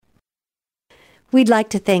We'd like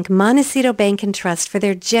to thank Montecito Bank and Trust for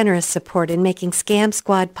their generous support in making Scam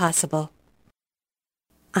Squad possible.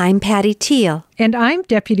 I'm Patty Teal. And I'm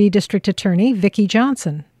Deputy District Attorney Vicki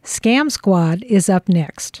Johnson. Scam Squad is up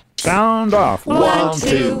next. Sound off. 1,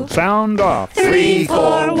 2. Sound off. 3,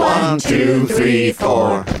 4. 1, 2, 3,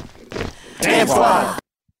 4. Scam Squad.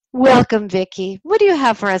 Welcome, Vicki. What do you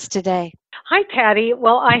have for us today? Hi, Patty.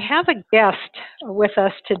 Well, I have a guest with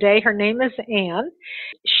us today. Her name is Ann.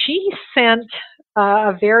 She sent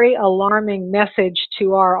a very alarming message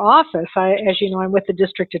to our office. As you know, I'm with the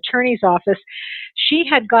district attorney's office. She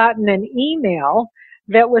had gotten an email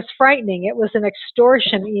that was frightening. It was an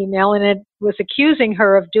extortion email, and it was accusing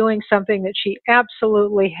her of doing something that she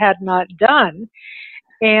absolutely had not done.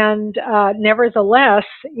 And nevertheless,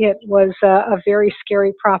 it was a very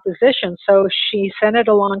scary proposition. So she sent it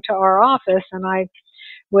along to our office, and I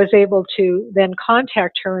was able to then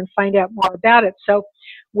contact her and find out more about it. So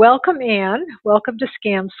welcome, Ann. Welcome to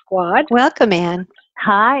Scam Squad. Welcome, Ann.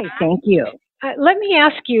 Hi, thank you. Let me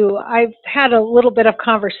ask you, I've had a little bit of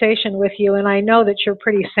conversation with you, and I know that you're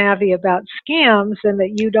pretty savvy about scams and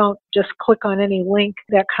that you don't just click on any link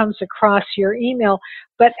that comes across your email.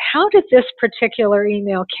 But how did this particular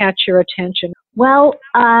email catch your attention? Well,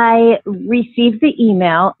 I received the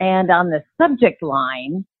email, and on the subject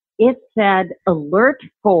line, it said alert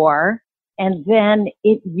for, and then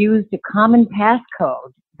it used a common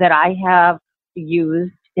passcode that I have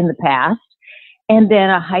used in the past, and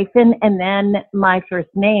then a hyphen, and then my first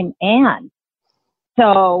name, Ann.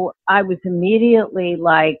 So I was immediately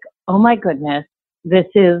like, oh my goodness, this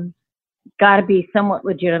is got to be somewhat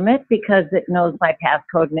legitimate because it knows my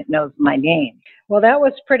passcode and it knows my name. Well, that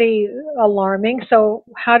was pretty alarming. So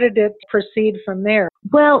how did it proceed from there?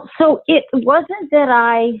 Well, so it wasn't that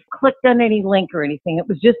I clicked on any link or anything. It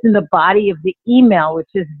was just in the body of the email, which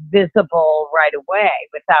is visible right away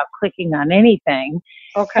without clicking on anything.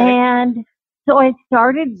 Okay. And so I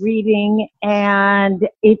started reading, and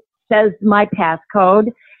it says my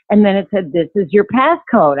passcode, and then it said, this is your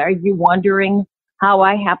passcode. Are you wondering how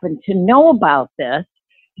I happen to know about this?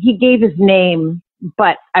 He gave his name,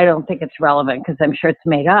 but I don't think it's relevant because I'm sure it's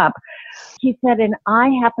made up. He said, and I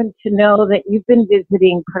happen to know that you've been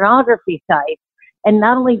visiting pornography sites. And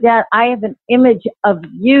not only that, I have an image of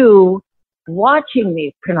you watching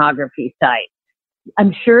these pornography sites.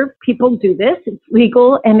 I'm sure people do this. It's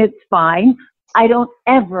legal and it's fine. I don't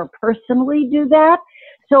ever personally do that.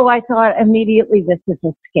 So I thought immediately this is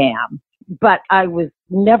a scam. But I was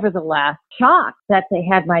nevertheless shocked that they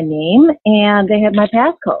had my name and they had my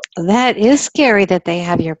passcode. That is scary that they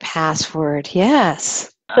have your password. Yes.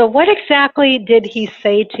 So what exactly did he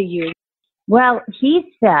say to you? Well,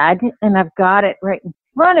 he said, and I've got it right in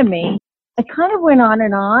front of me, it kind of went on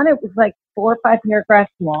and on. It was like 4 or 5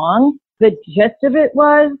 paragraphs long. The gist of it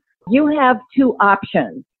was, you have 2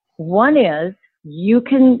 options. One is, you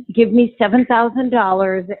can give me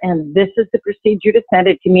 $7,000 and this is the procedure to send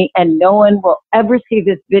it to me, and no one will ever see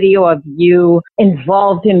this video of you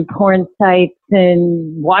involved in porn sites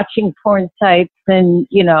and watching porn sites and,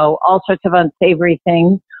 you know, all sorts of unsavory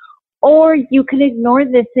things. Or you can ignore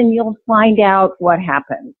this and you'll find out what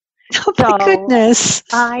happens. Oh, my goodness.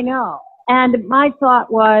 I know. And my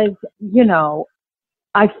thought was, you know,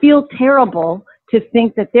 I feel terrible to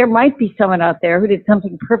think that there might be someone out there who did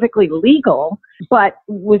something perfectly legal, but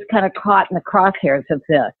was kind of caught in the crosshairs of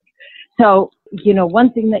this. So, you know,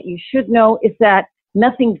 one thing that you should know is that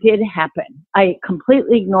nothing did happen. I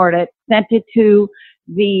completely ignored it, sent it to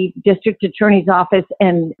the district attorney's office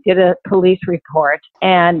and did a police report.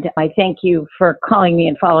 And I thank you for calling me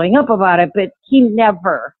and following up about it, but he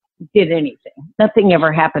never did anything. Nothing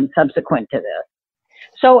ever happened subsequent to this.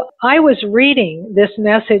 So I was reading this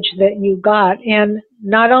message that you got, and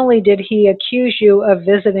not only did he accuse you of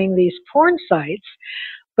visiting these porn sites,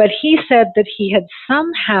 but he said that he had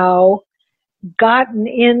somehow gotten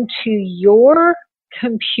into your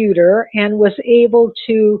computer and was able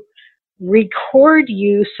to record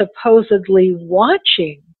you supposedly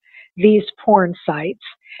watching these porn sites.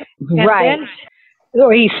 Right. And then,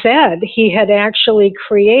 or he said he had actually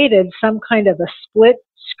created some kind of a split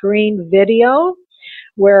screen video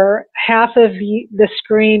where half of the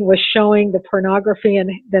screen was showing the pornography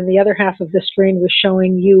and then the other half of the screen was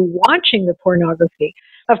showing you watching the pornography.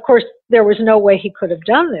 Of course, there was no way he could have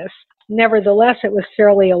done this. Nevertheless, it was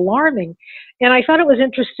fairly alarming. And I thought it was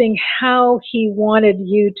interesting how he wanted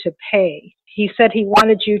you to pay. He said he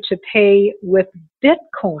wanted you to pay with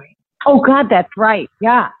Bitcoin. Oh, God, that's right.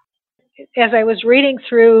 Yeah. As I was reading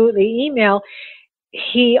through the email,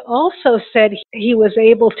 he also said he was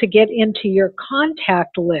able to get into your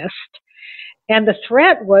contact list And the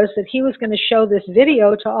threat was that he was going to show this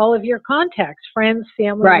video to all of your contacts, friends,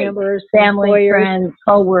 family members, family, employers. friends,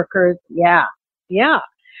 co-workers. Yeah. Yeah.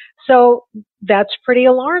 So that's pretty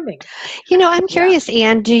alarming. I'm curious,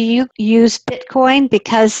 Anne, do you use Bitcoin?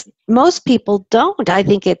 Because most people don't. I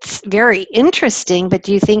think it's very interesting, but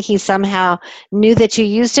do you think he somehow knew that you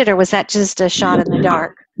used it, or was that just a shot in the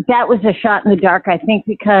dark? That was a shot in the dark, I think,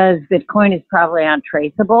 because Bitcoin is probably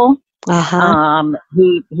untraceable.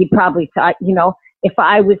 He probably thought, if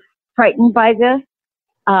I was frightened by this,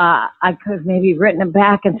 I could have maybe written him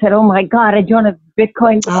back and said, oh my God, I don't have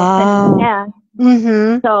Bitcoin.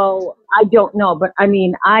 So I don't know, but I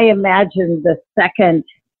mean, I imagine the second,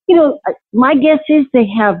 my guess is they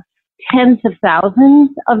have tens of thousands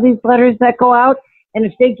of these letters that go out. And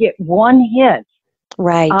if they get one hit,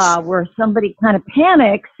 where somebody kind of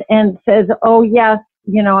panics and says, oh yes,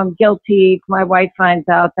 I'm guilty. If my wife finds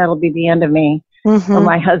out, that'll be the end of me, or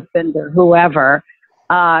my husband or whoever.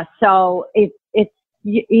 So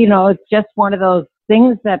it's just one of those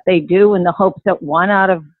things that they do in the hopes that one out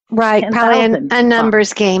of probably a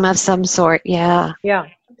numbers game of some sort. Yeah.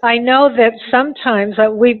 I know that sometimes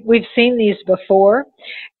we've seen these before,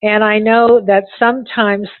 and I know that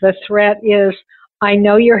sometimes the threat is, I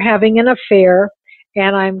know you're having an affair,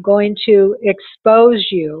 and I'm going to expose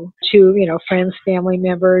you to friends, family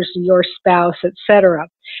members, your spouse, etc.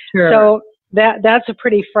 Sure. So that's a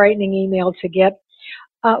pretty frightening email to get.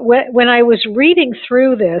 When I was reading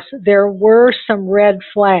through this, there were some red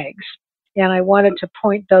flags, and I wanted to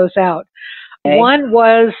point those out. Okay. One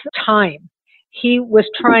was time. He was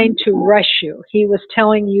trying to rush you. He was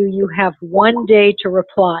telling you have 1 day to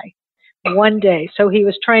reply. 1 day. So he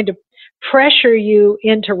was trying to pressure you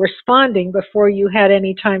into responding before you had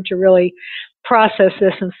any time to really process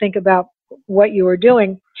this and think about what you were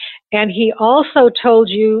doing. And he also told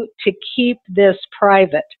you to keep this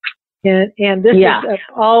private. And this is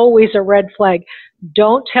always a red flag.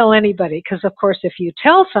 Don't tell anybody, because of course if you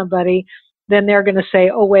tell somebody, then they're going to say,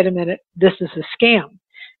 oh, wait a minute, this is a scam.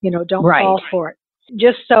 Don't fall for it.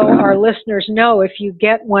 Just so our listeners know, if you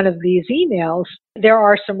get one of these emails, there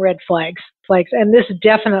are some red flags. And this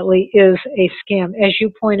definitely is a scam. As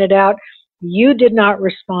you pointed out, you did not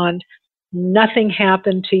respond. Nothing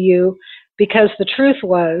happened to you, because the truth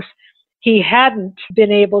was he hadn't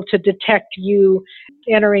been able to detect you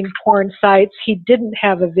entering porn sites. He didn't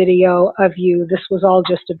have a video of you. This was all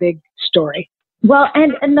just a big story. Well,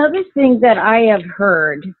 and another thing that I have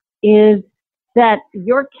heard is that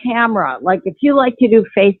your camera, like if you like to do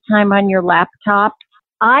FaceTime on your laptop,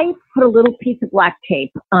 I put a little piece of black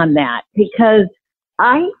tape on that, because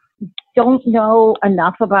I don't know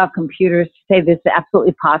enough about computers to say this is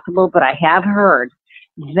absolutely possible, but I have heard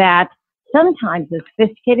that sometimes a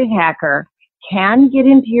sophisticated hacker can get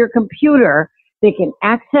into your computer, they can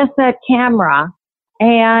access that camera,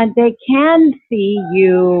 and they can see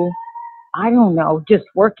you, I don't know, just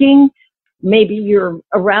working. Maybe you're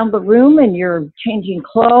around the room and you're changing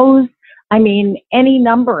clothes. I mean, any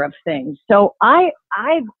number of things. So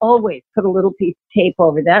I've always put a little piece of tape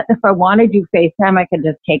over that. If I want to do FaceTime, I can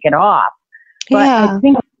just take it off. But I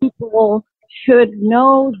think people should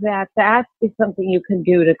know that that is something you can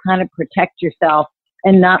do to kind of protect yourself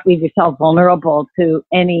and not leave yourself vulnerable to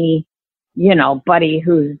any, buddy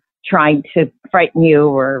who's trying to frighten you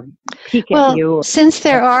or peek at you. Since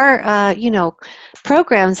there are,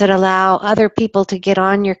 programs that allow other people to get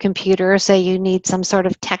on your computer, say you need some sort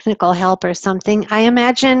of technical help or something, I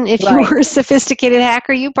imagine if you were a sophisticated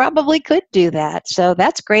hacker, you probably could do that. So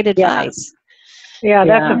that's great advice. Yeah,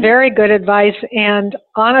 that's a very good advice, and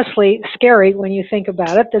honestly scary when you think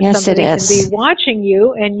about it, that somebody can be watching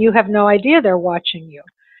you and you have no idea they're watching you.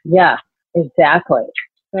 Yeah, exactly.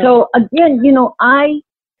 So again, I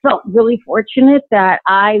felt really fortunate that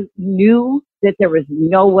I knew that there was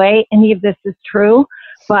no way any of this is true,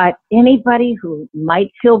 but anybody who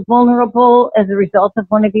might feel vulnerable as a result of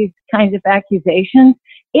one of these kinds of accusations,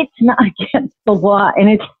 it's not against the law, and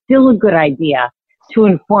it's still a good idea to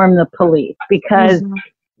inform the police, because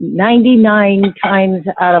 99 times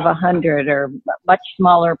out of 100, or much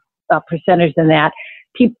smaller percentage than that,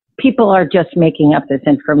 people are just making up this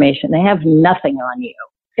information. They have nothing on you.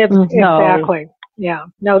 Exactly. Yeah.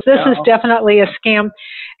 No, this is definitely a scam.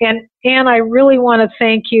 And I really want to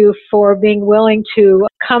thank you for being willing to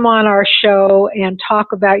come on our show and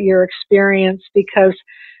talk about your experience, because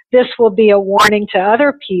this will be a warning to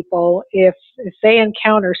other people. If they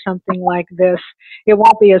encounter something like this, it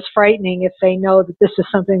won't be as frightening if they know that this is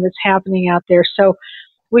something that's happening out there. So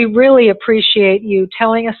we really appreciate you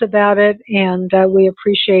telling us about it, and we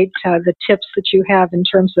appreciate the tips that you have in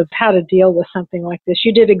terms of how to deal with something like this.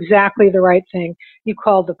 You did exactly the right thing. You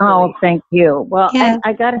called the police. Oh, thank you. Well, Yeah. and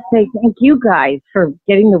I got to say thank you guys for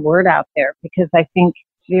getting the word out there, because I think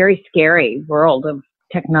it's a very scary world of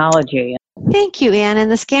technology. Thank you, Ann. And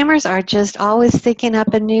the scammers are just always thinking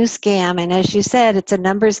up a new scam. And as you said, it's a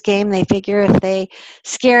numbers game. They figure if they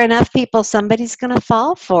scare enough people, somebody's going to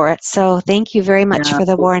fall for it. So thank you very much for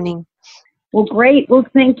the warning. Well, great. Well,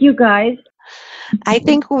 thank you guys. I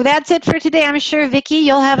think that's it for today. I'm sure, Vicki,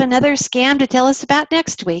 you'll have another scam to tell us about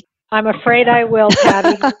next week. I'm afraid I will,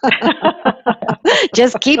 Patty.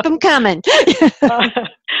 Just keep them coming.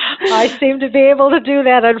 I seem to be able to do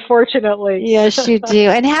that, unfortunately. Yes, you do.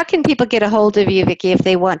 And how can people get a hold of you, Vicki, if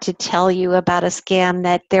they want to tell you about a scam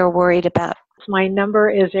that they're worried about? My number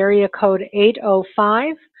is area code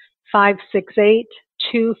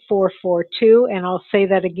 805-568-2442, and I'll say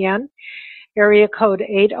that again. Area code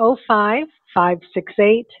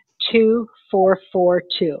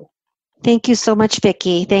 805-568-2442. Thank you so much,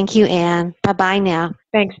 Vicki. Thank you, Ann. Bye-bye now.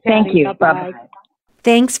 Thanks, Patty. Thank you. Bye-bye. Bye-bye.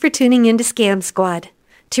 Thanks for tuning in to Scam Squad.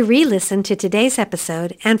 To re-listen to today's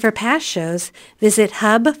episode and for past shows, visit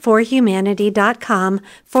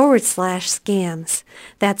hub4humanity.com/scams.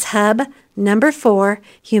 That's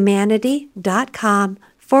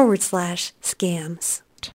hub4humanity.com/scams.